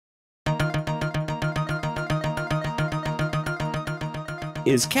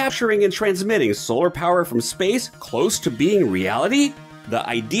Is capturing and transmitting solar power from space close to being reality? The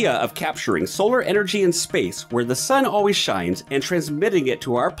idea of capturing solar energy in space where the sun always shines and transmitting it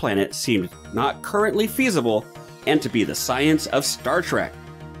to our planet seemed not currently feasible and to be the science of Star Trek.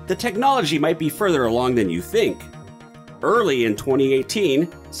 The technology might be further along than you think. Early in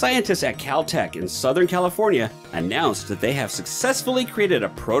 2018, scientists at Caltech in Southern California announced that they have successfully created a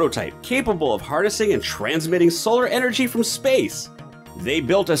prototype capable of harnessing and transmitting solar energy from space. They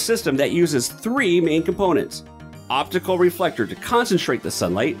built a system that uses three main components: optical reflector to concentrate the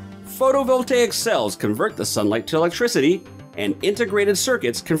sunlight, photovoltaic cells convert the sunlight to electricity, and integrated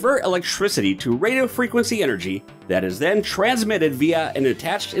circuits convert electricity to radio frequency energy that is then transmitted via an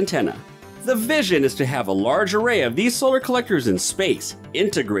attached antenna. The vision is to have a large array of these solar collectors in space,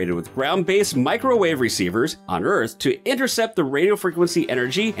 integrated with ground-based microwave receivers on Earth to intercept the radio frequency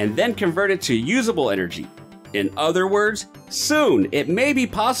energy and then convert it to usable energy. In other words, soon it may be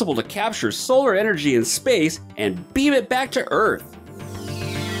possible to capture solar energy in space and beam it back to Earth.